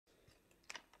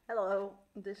Hello,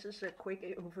 this is a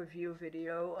quick overview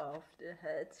video of the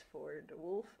head for the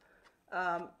wolf.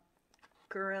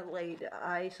 Currently the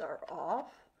eyes are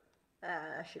off.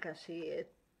 As you can see,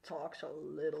 it talks a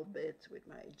little bit with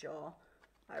my jaw.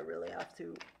 I really have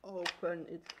to open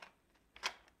it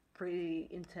pretty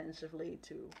intensively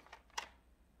to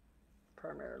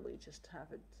primarily just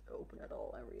have it open at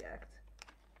all and react.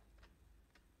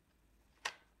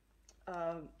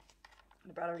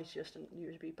 The battery is just a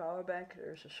USB power bank.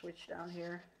 There's a switch down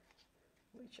here,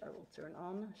 which I will turn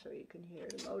on so you can hear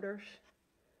the motors.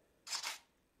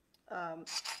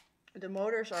 The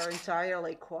motors are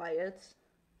entirely quiet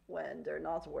when they're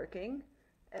not working,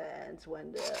 and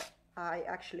when the eye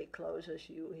actually closes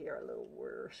you hear a little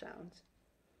whir sound.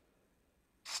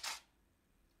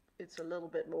 It's a little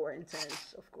bit more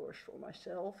intense, of course, for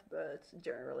myself, but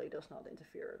generally does not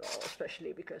interfere at all,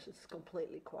 especially because it's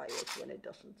completely quiet when it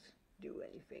doesn't do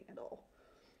anything at all.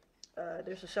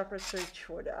 There's a separate switch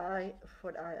for the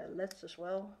eyelets as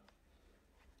well,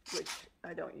 which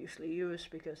I don't usually use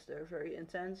because they're very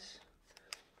intense.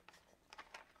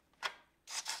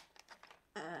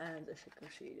 And as you can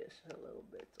see, there's a little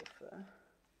bit of,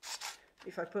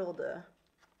 if I pull the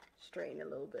strain a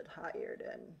little bit higher,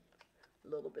 then a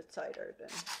little bit tighter,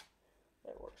 then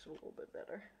that works a little bit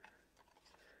better.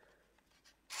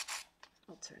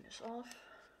 I'll turn this off.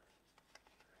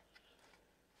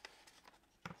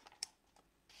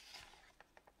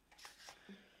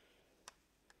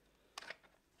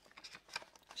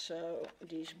 So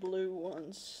these blue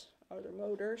ones are the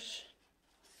motors.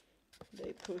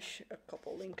 They push a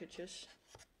couple linkages.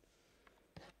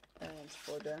 And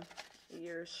for the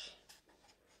ears,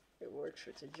 it works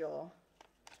with the jaw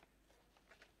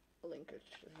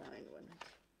linkage design when it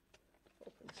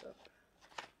opens up.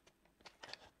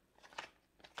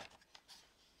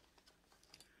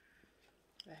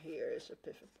 Here is a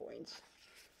pivot point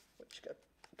which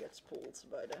gets pulled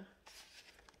by the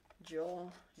jaw.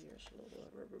 Here's a little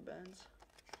rubber band.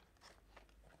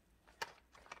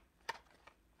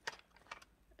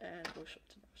 And goes up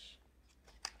the nose.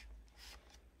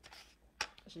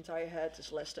 This entire head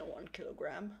is less than 1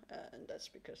 kilogram, and that's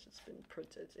because it's been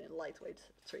printed in lightweight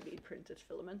 3D printed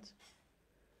filament,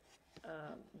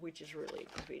 which is really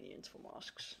convenient for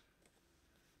masks.